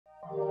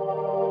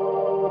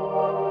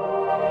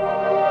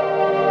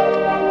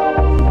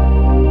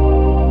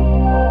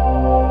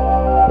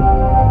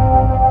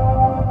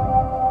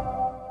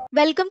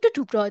Welcome to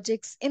Two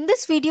Projects. In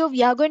this video,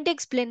 we are going to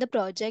explain the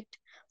project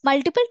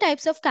multiple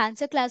types of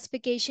cancer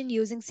classification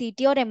using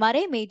CT or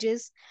MRI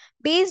images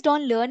based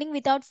on learning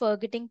without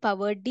forgetting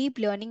powered deep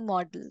learning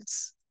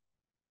models.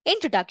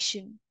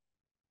 Introduction.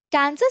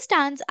 Cancer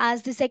stands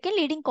as the second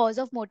leading cause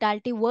of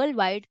mortality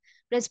worldwide,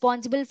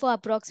 responsible for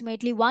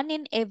approximately 1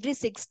 in every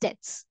 6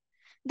 deaths.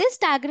 This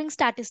staggering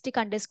statistic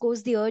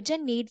underscores the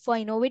urgent need for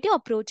innovative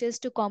approaches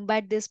to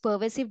combat this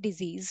pervasive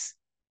disease.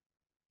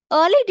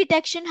 Early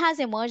detection has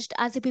emerged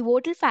as a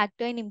pivotal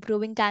factor in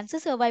improving cancer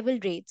survival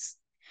rates.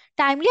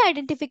 Timely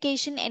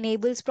identification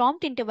enables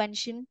prompt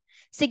intervention,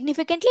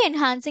 significantly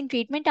enhancing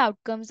treatment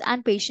outcomes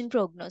and patient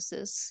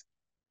prognosis.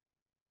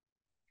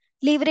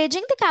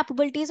 Leveraging the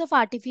capabilities of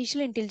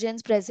artificial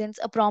intelligence presents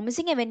a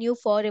promising avenue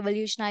for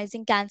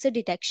revolutionizing cancer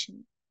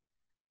detection.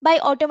 By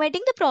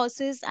automating the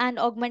process and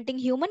augmenting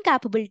human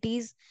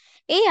capabilities,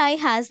 AI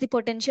has the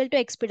potential to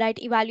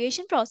expedite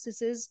evaluation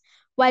processes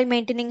while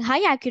maintaining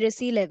high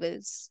accuracy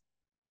levels.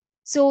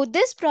 So,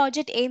 this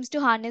project aims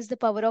to harness the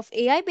power of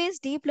AI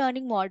based deep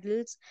learning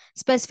models,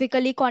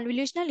 specifically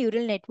convolutional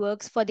neural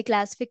networks, for the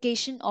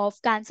classification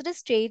of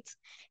cancerous traits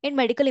in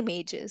medical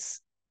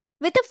images.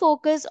 With a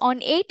focus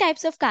on 8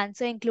 types of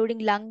cancer, including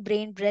lung,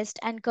 brain, breast,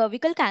 and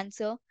cervical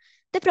cancer,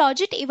 the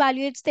project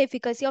evaluates the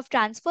efficacy of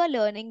transfer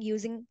learning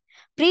using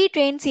pre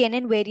trained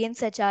CNN variants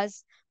such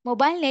as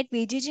MobileNet,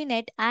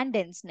 VGGNet, and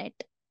DenseNet.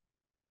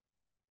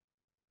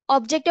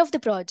 Object of the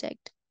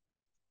project.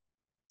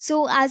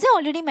 So, as I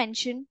already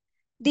mentioned,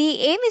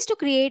 the aim is to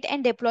create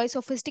and deploy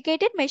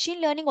sophisticated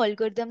machine learning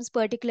algorithms,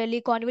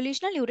 particularly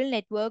convolutional neural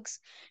networks,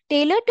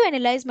 tailored to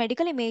analyze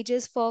medical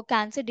images for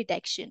cancer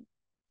detection.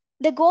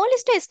 The goal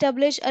is to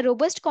establish a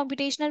robust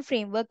computational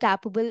framework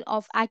capable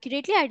of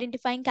accurately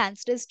identifying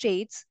cancerous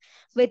traits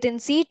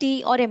within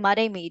CT or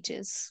MRI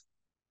images.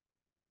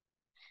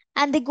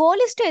 And the goal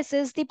is to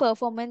assess the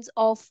performance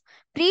of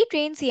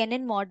pre-trained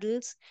CNN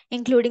models,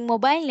 including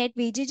MobileNet,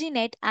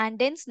 VGGNet, and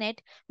DenseNet,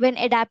 when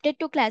adapted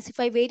to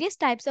classify various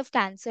types of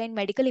cancer in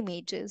medical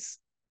images.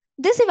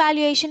 This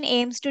evaluation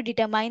aims to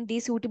determine the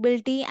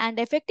suitability and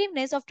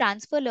effectiveness of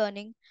transfer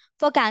learning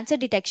for cancer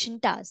detection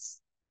tasks.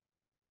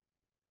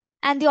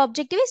 And the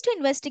objective is to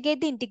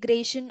investigate the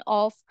integration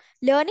of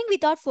learning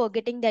without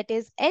forgetting, that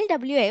is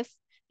LWF,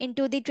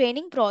 into the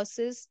training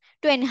process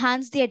to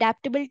enhance the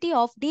adaptability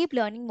of deep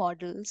learning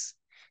models.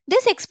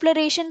 This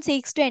exploration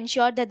seeks to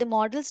ensure that the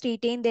models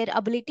retain their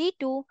ability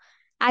to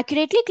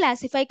accurately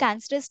classify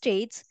cancerous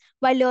traits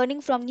while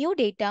learning from new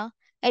data,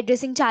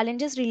 addressing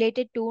challenges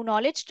related to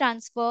knowledge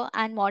transfer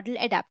and model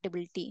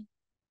adaptability.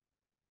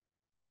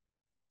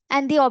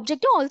 And the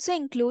objective also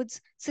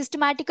includes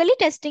systematically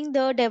testing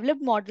the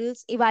developed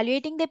models,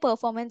 evaluating their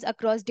performance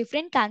across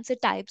different cancer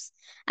types,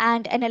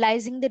 and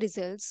analyzing the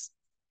results.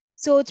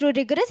 So, through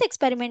rigorous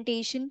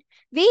experimentation,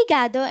 we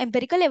gather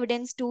empirical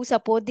evidence to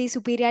support the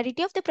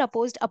superiority of the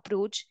proposed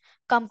approach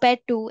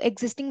compared to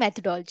existing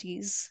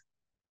methodologies.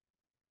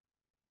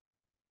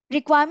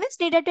 Requirements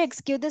needed to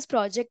execute this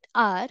project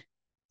are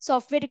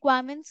software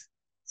requirements.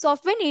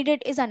 Software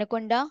needed is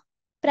Anaconda.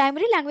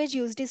 Primary language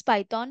used is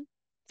Python.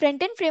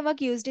 Front-end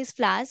framework used is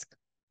Flask.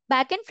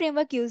 Back-end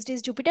framework used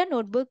is Jupyter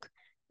Notebook.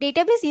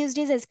 Database used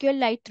is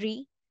SQLite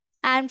 3.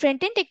 And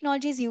front-end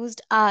technologies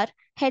used are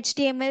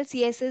HTML,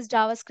 CSS,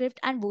 JavaScript,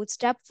 and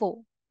Bootstrap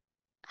 4.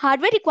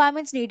 Hardware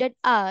requirements needed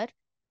are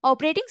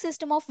operating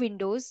system of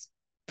Windows,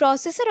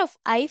 processor of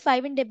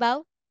i5 and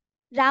above,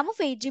 RAM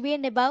of 8 GB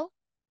and above,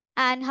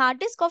 and hard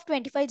disk of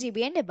 25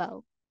 GB and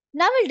above.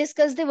 Now we'll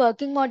discuss the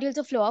working modules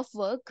of flow of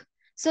work.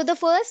 So the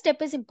first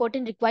step is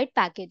importing required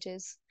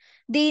packages.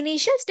 The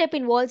initial step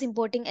involves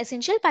importing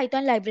essential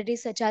Python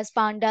libraries such as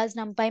Pandas,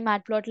 NumPy,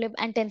 Matplotlib,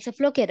 and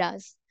TensorFlow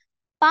Keras.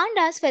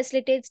 Pandas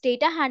facilitates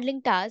data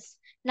handling tasks,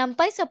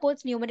 NumPy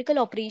supports numerical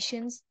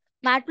operations,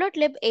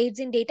 Matplotlib aids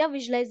in data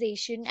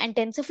visualization, and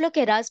TensorFlow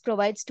Keras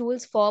provides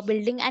tools for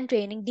building and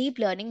training deep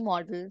learning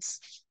models.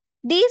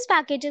 These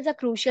packages are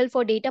crucial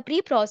for data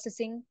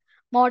pre-processing,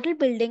 model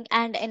building,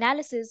 and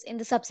analysis in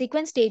the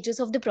subsequent stages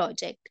of the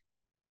project.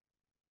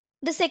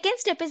 The second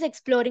step is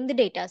exploring the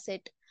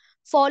dataset.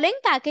 Following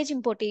package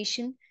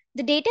importation,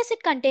 the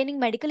dataset containing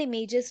medical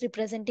images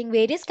representing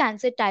various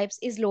cancer types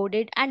is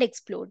loaded and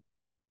explored.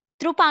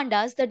 Through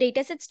Pandas, the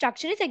dataset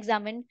structure is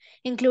examined,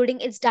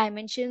 including its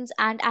dimensions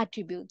and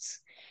attributes.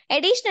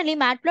 Additionally,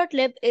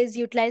 Matplotlib is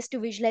utilized to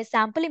visualize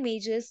sample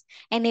images,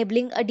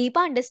 enabling a deeper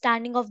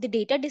understanding of the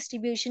data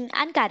distribution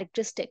and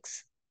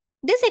characteristics.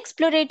 This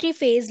exploratory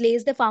phase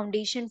lays the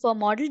foundation for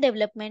model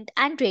development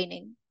and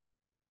training.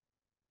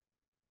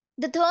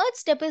 The third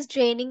step is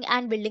training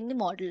and building the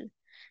model.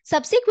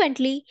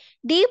 Subsequently,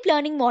 deep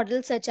learning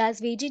models such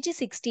as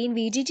VGG16,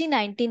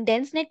 VGG19,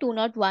 DenseNet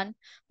 201,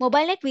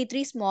 MobileNet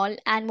V3 Small,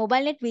 and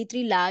MobileNet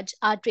V3 Large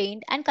are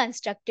trained and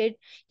constructed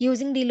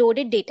using the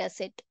loaded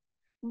dataset.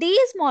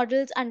 These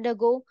models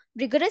undergo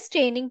rigorous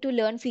training to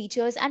learn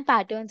features and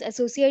patterns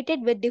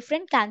associated with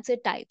different cancer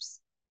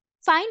types.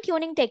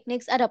 Fine-tuning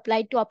techniques are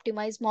applied to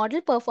optimize model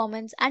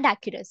performance and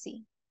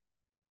accuracy.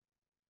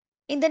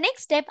 In the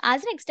next step,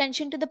 as an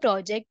extension to the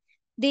project,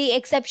 The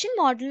exception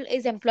model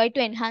is employed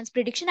to enhance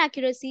prediction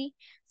accuracy,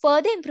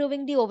 further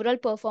improving the overall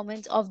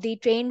performance of the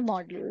trained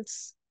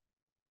models.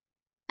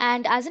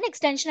 And as an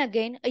extension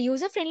again, a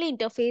user-friendly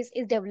interface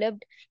is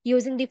developed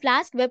using the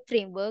Flask web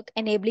framework,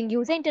 enabling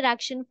user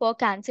interaction for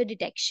cancer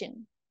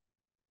detection.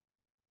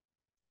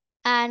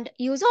 And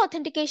user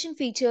authentication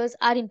features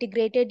are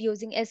integrated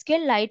using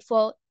SQLite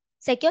for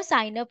secure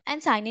sign-up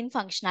and sign-in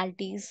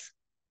functionalities.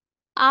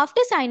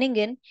 After signing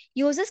in,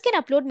 users can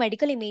upload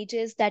medical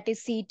images, that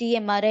is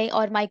CTMRI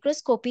or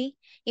microscopy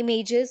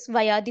images,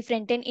 via the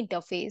front-end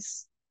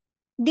interface.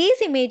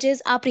 These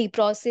images are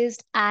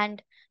pre-processed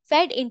and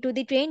fed into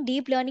the trained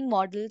deep learning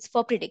models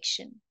for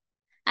prediction.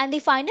 And the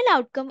final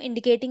outcome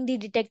indicating the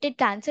detected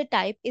cancer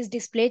type is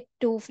displayed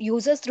to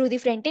users through the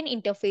front-end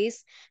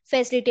interface,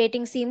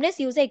 facilitating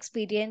seamless user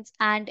experience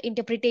and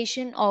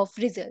interpretation of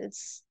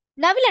results.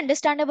 Now we'll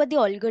understand about the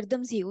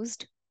algorithms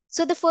used.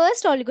 So the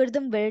first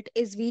algorithm built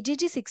is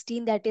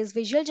VGG16, that is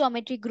Visual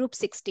Geometry Group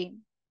 16.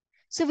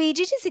 So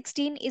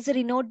VGG16 is a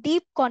renowned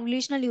deep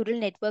convolutional neural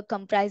network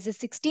comprises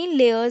 16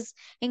 layers,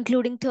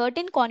 including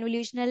 13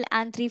 convolutional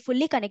and 3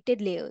 fully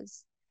connected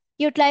layers.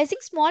 Utilizing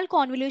small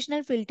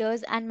convolutional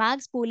filters and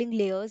max pooling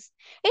layers,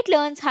 it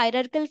learns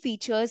hierarchical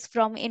features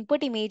from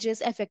input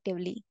images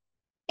effectively.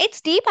 Its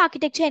deep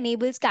architecture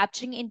enables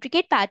capturing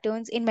intricate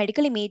patterns in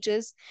medical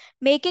images,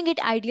 making it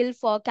ideal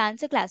for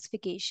cancer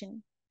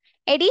classification.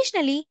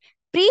 Additionally,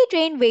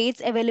 pre-trained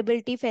weights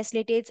availability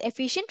facilitates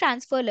efficient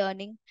transfer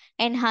learning,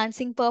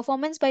 enhancing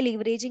performance by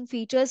leveraging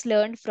features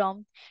learned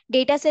from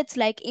datasets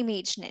like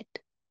ImageNet.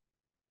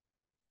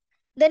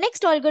 The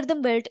next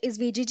algorithm built is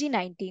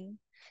VGG19.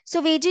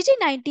 So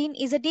VGG19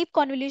 is a deep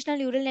convolutional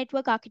neural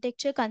network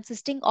architecture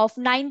consisting of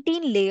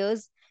 19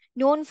 layers,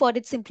 known for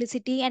its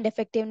simplicity and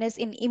effectiveness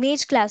in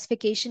image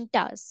classification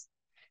tasks.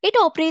 It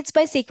operates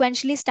by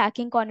sequentially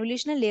stacking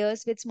convolutional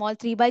layers with small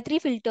 3 by 3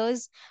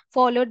 filters,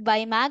 followed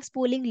by max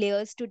pooling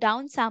layers to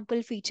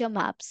downsample feature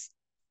maps.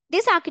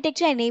 This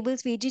architecture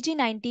enables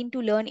VGG19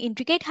 to learn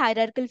intricate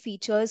hierarchical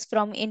features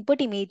from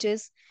input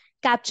images,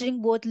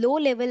 capturing both low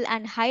level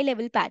and high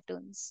level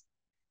patterns.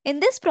 In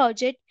this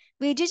project,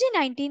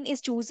 VGG19 is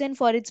chosen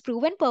for its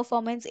proven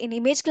performance in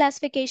image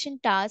classification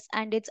tasks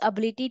and its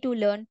ability to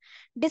learn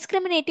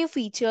discriminative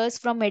features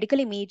from medical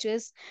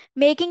images,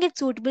 making it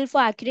suitable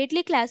for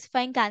accurately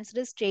classifying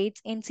cancerous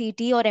traits in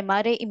CT or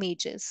MRI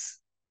images.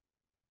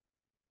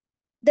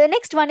 The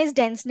next one is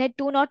DenseNet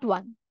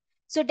 201.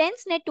 So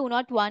DenseNet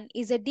 201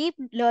 is a deep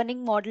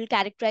learning model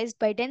characterized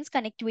by dense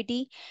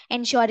connectivity,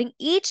 ensuring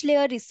each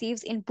layer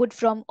receives input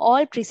from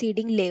all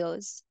preceding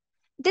layers.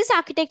 This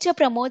architecture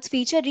promotes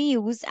feature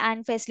reuse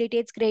and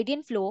facilitates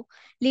gradient flow,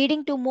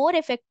 leading to more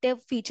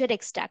effective feature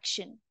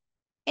extraction.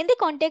 In the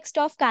context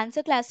of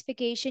cancer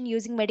classification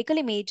using medical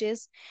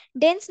images,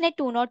 DenseNet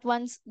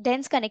 201's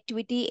dense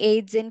connectivity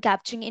aids in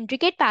capturing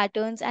intricate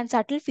patterns and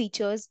subtle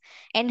features,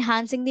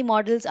 enhancing the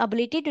model's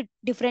ability to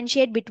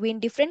differentiate between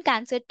different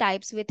cancer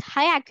types with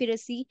high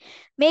accuracy,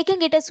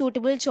 making it a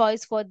suitable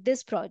choice for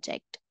this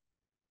project.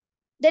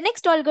 The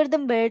next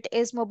algorithm built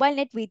is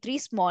MobileNet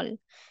v3 Small.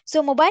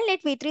 So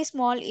MobileNet v3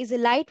 Small is a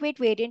lightweight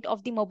variant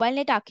of the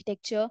MobileNet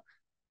architecture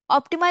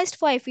optimized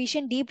for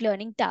efficient deep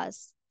learning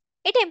tasks.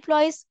 It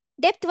employs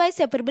depth-wise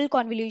separable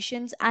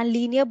convolutions and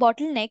linear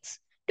bottlenecks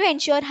to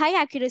ensure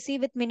high accuracy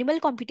with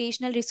minimal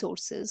computational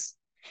resources.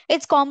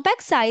 Its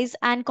compact size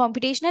and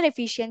computational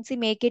efficiency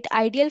make it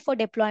ideal for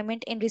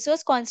deployment in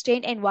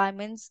resource-constrained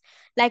environments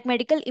like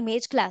medical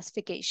image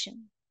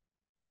classification.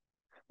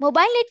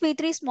 MobileNet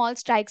v3 Small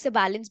strikes a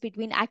balance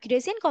between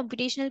accuracy and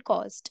computational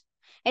cost,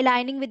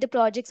 aligning with the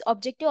project's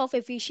objective of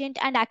efficient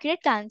and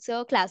accurate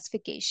cancer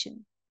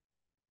classification.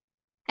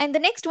 And the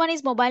next one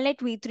is MobileNet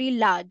v3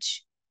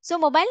 Large. So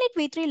MobileNet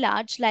v3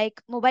 Large, like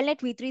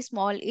MobileNet v3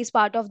 Small, is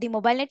part of the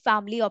MobileNet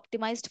family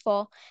optimized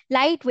for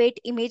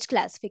lightweight image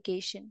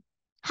classification.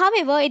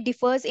 However, it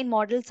differs in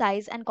model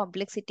size and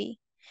complexity.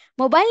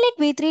 MobileNet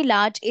v3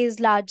 Large is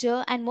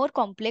larger and more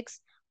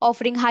complex,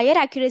 offering higher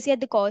accuracy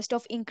at the cost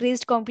of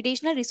increased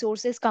computational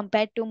resources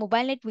compared to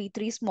MobileNet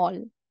v3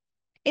 Small.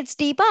 Its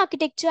deeper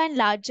architecture and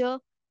larger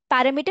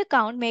parameter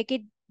count make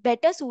it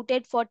better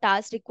suited for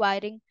tasks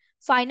requiring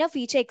finer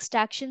feature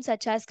extraction,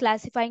 such as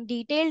classifying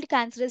detailed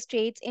cancerous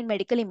traits in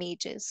medical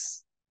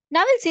images.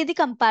 Now we'll see the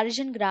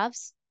comparison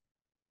graphs.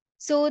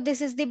 So this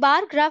is the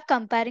bar graph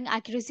comparing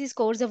accuracy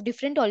scores of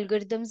different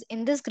algorithms.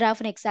 In this graph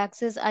on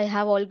x-axis, I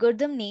have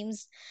algorithm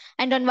names,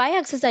 and on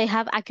y-axis, I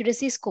have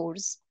accuracy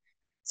scores.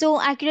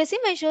 So accuracy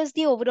measures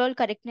the overall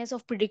correctness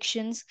of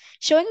predictions,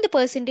 showing the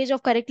percentage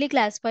of correctly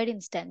classified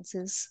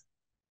instances.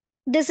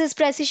 This is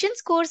precision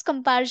scores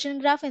comparison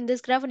graph. In this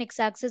graph on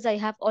x-axis, I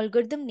have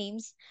algorithm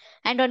names,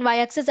 and on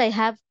y-axis, I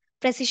have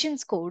precision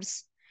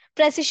scores.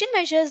 Precision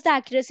measures the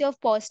accuracy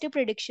of positive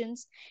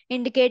predictions,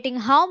 indicating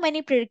how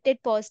many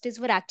predicted positives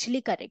were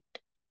actually correct.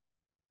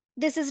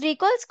 This is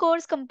recall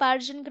scores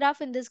comparison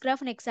graph. In this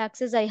graph on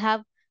x-axis, I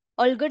have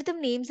algorithm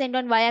names, and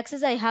on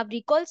y-axis, I have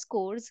recall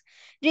scores.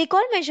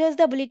 Recall measures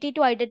the ability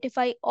to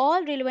identify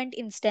all relevant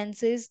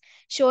instances,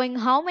 showing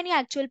how many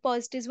actual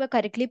positives were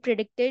correctly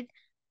predicted,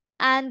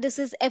 And this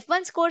is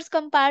F1 scores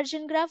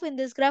comparison graph. In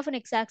this graph on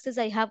x-axis,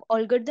 I have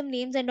algorithm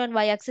names and on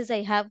y-axis,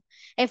 I have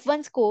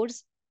F1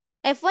 scores.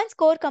 F1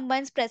 score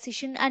combines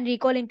precision and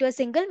recall into a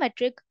single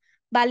metric,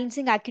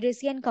 balancing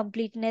accuracy and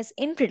completeness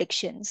in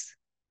predictions.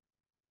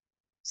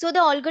 So the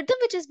algorithm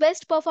which is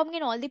best performing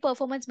in all the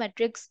performance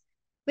metrics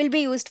will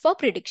be used for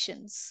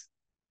predictions.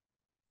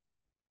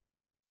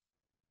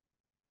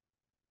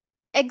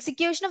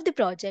 Execution of the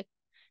project.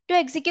 To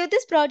execute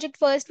this project,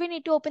 first we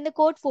need to open the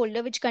code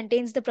folder which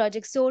contains the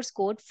project source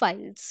code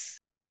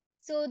files.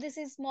 So this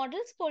is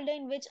models folder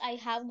in which I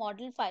have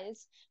model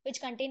files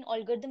which contain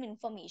algorithm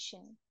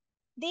information.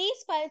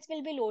 These files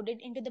will be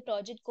loaded into the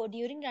project code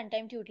during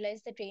runtime to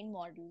utilize the trained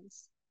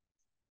models.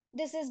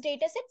 This is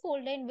dataset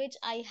folder in which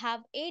I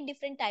have 8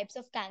 different types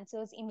of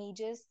cancers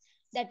images,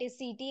 that is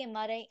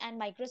CTMRI and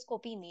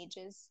microscopy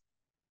images,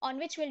 on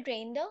which we'll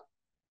train the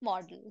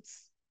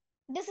models.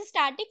 This is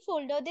static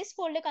folder. This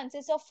folder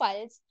consists of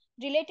files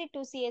related to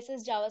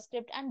CSS,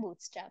 JavaScript and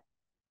Bootstrap.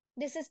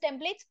 This is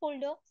templates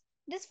folder.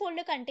 This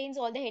folder contains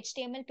all the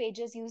HTML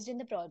pages used in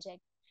the project.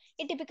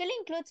 It typically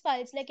includes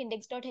files like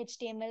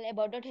index.html,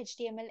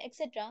 about.html,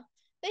 etc.,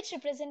 which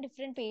represent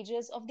different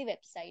pages of the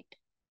website.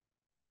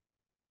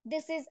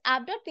 This is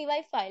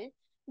app.py file.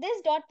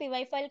 This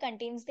 .py file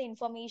contains the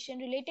information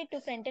related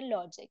to front-end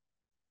logic.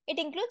 It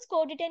includes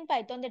code written in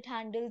Python that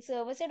handles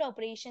server-side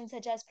operations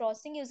such as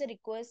processing user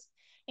requests,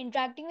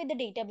 interacting with the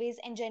database,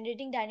 and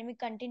generating dynamic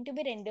content to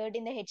be rendered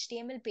in the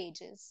HTML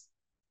pages.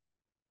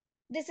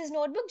 This is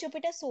Notebook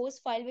Jupyter source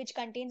file which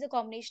contains a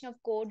combination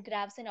of code,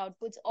 graphs, and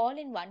outputs all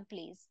in one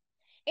place.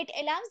 It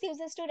allows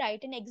users to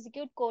write and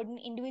execute code in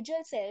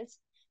individual cells,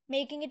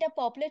 making it a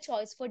popular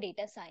choice for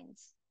data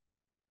science.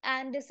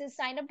 And this is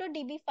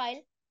signup.db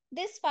file.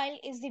 This file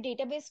is the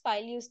database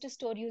file used to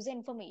store user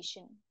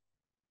information.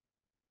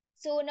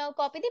 So now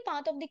copy the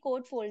path of the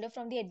code folder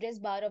from the address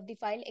bar of the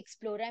file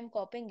explorer. I'm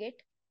copying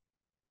it.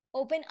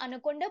 Open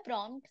Anaconda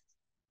prompt.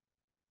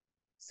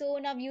 So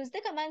now use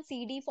the command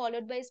cd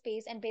followed by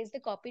space and paste the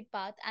copied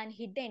path and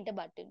hit the enter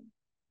button.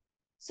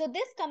 So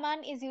this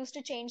command is used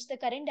to change the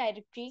current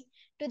directory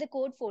to the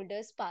code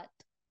folder's path.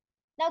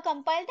 Now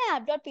compile the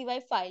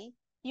app.py file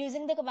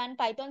using the command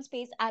python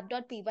space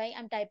app.py.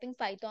 I'm typing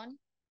python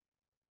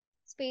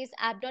space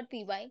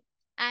app.py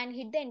and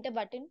hit the enter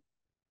button.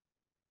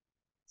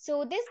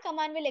 So this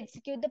command will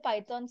execute the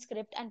Python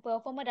script and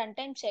perform a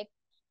runtime check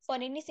for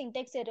any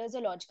syntax errors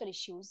or logical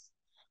issues.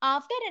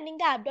 After running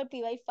the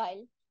app.py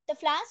file, the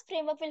Flask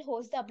framework will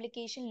host the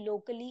application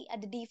locally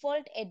at the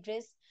default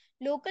address,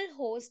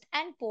 localhost,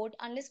 and port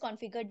unless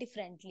configured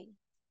differently.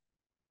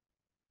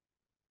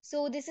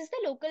 So this is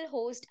the local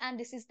host and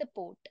this is the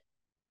port.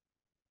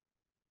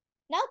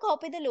 Now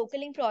copy the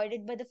local link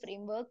provided by the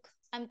framework.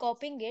 I'm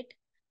copying it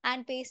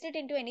and paste it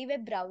into any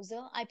web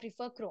browser. I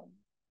prefer Chrome.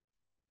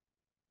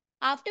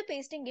 After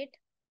pasting it,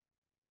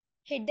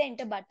 hit the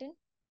enter button.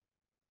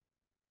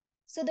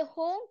 So the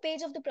home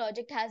page of the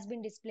project has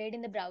been displayed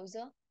in the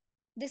browser.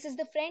 This is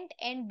the front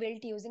end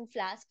built using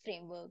Flask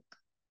framework.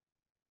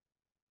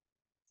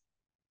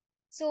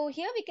 So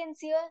here we can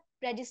see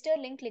a register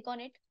link, click on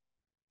it.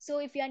 So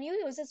if you are new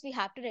users, we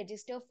have to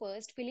register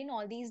first, fill in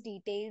all these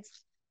details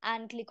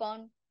and click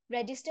on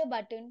register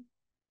button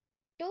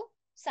to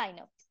sign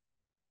up.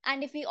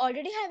 And if we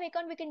already have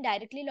account, we can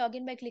directly log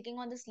in by clicking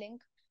on this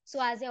link. So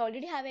as I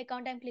already have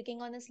account, I'm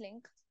clicking on this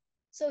link.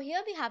 So here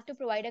we have to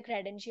provide our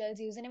credentials,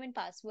 username and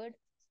password,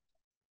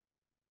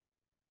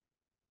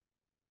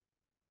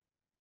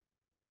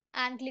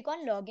 and click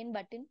on login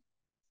button.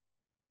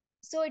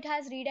 So it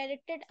has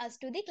redirected us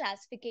to the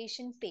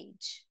classification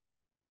page.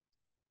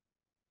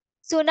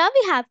 So now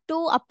we have to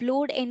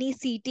upload any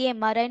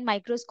CTMRI and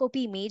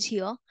microscopy image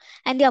here,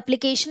 and the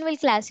application will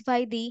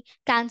classify the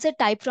cancer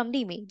type from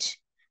the image.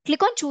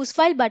 Click on choose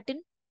file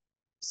button.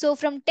 So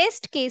from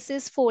test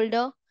cases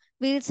folder,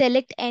 we'll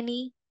select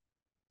any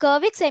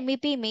Curvix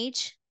MEP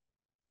image.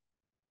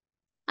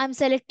 I'm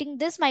selecting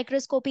this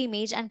microscopy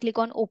image and click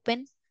on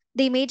open.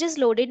 The image is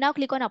loaded. Now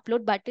click on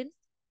upload button.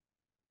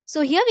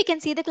 So here we can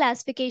see the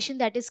classification,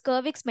 that is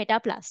Curvix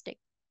metaplastic.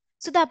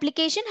 So the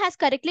application has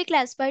correctly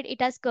classified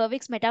it as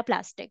Curvix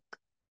metaplastic.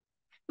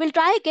 We'll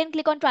try again,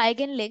 click on try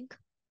again link,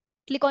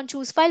 click on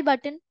choose file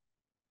button.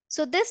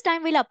 So this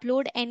time we'll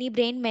upload any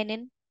brain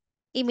menin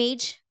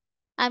image.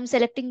 I'm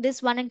selecting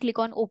this one and click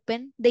on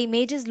open. The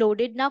image is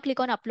loaded. Now click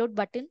on upload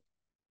button.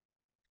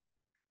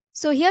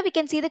 So here we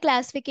can see the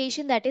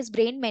classification, that is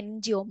brain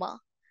meningioma.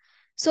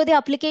 So the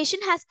application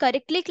has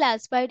correctly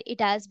classified it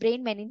as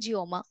brain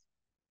meningioma.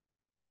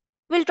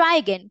 We'll try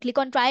again, click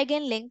on try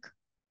again link,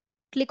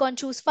 click on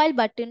choose file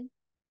button.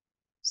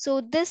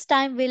 So this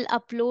time we'll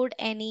upload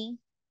any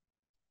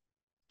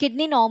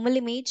kidney normal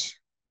image.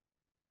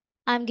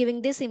 I'm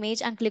giving this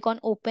image and click on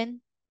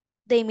open.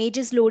 The image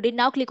is loaded.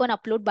 Now click on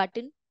upload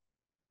button.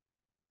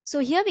 So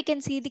here we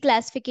can see the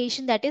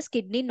classification, that is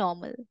kidney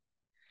normal.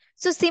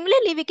 So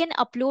similarly, we can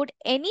upload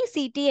any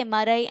CT,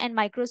 MRI and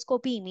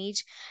microscopy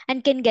image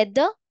and can get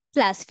the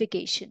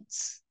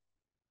classifications.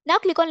 Now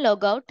click on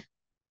logout.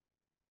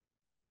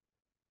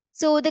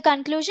 So the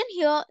conclusion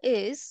here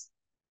is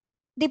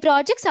The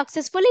project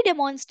successfully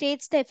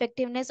demonstrates the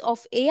effectiveness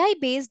of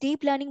AI-based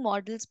deep learning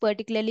models,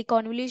 particularly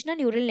convolutional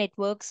neural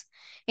networks,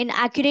 in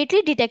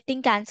accurately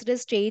detecting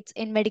cancerous traits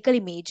in medical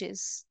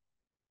images.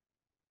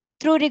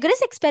 Through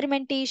rigorous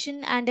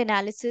experimentation and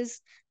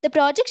analysis, the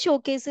project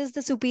showcases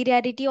the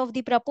superiority of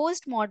the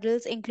proposed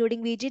models,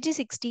 including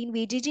VGG16,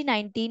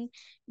 VGG19,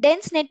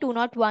 DenseNet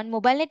 201,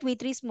 MobileNet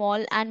v3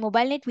 Small, and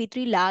MobileNet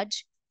v3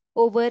 Large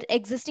over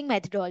existing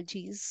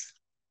methodologies.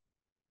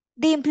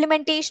 The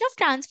implementation of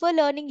transfer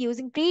learning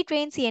using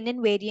pre-trained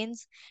CNN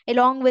variants,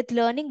 along with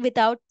learning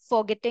without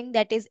forgetting,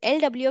 that is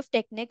LWF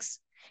techniques,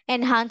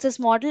 enhances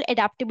model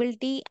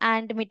adaptability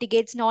and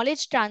mitigates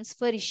knowledge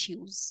transfer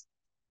issues.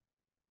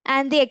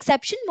 And the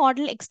exception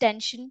model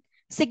extension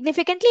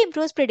significantly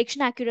improves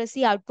prediction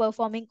accuracy,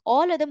 outperforming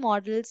all other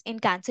models in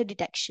cancer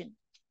detection.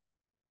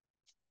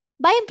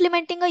 By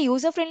implementing a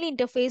user-friendly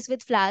interface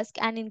with Flask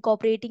and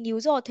incorporating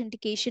user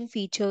authentication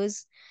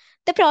features,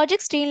 the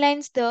project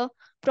streamlines the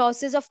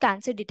process of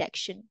cancer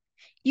detection.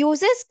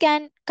 Users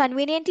can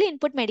conveniently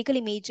input medical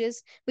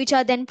images, which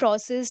are then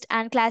processed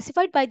and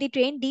classified by the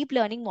trained deep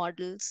learning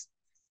models.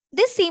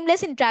 This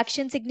seamless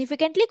interaction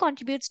significantly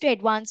contributes to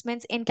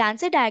advancements in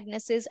cancer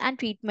diagnosis and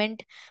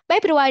treatment by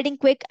providing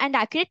quick and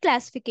accurate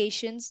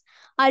classifications,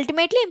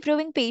 ultimately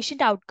improving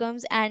patient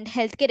outcomes and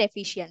healthcare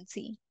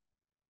efficiency.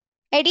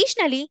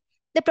 Additionally,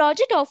 the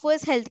project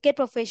offers healthcare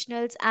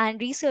professionals and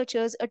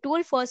researchers a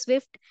tool for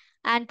swift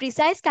and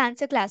precise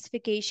cancer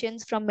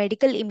classifications from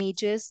medical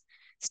images,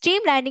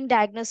 streamlining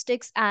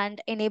diagnostics and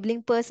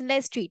enabling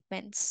personalized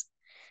treatments.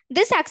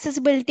 This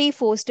accessibility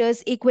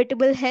fosters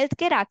equitable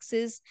healthcare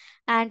access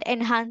and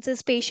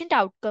enhances patient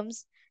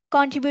outcomes,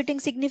 contributing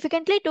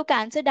significantly to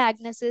cancer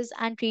diagnosis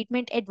and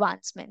treatment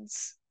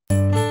advancements.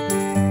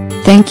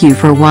 Thank you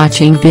for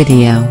watching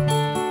video.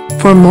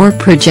 For more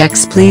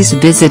projects, please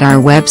visit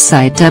our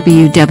website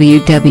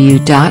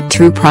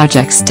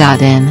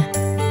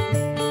www.trueprojects.in.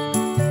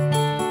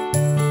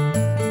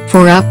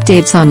 For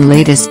updates on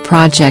latest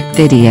project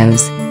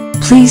videos,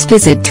 please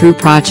visit True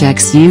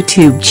Projects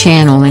YouTube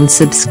channel and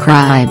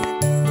subscribe.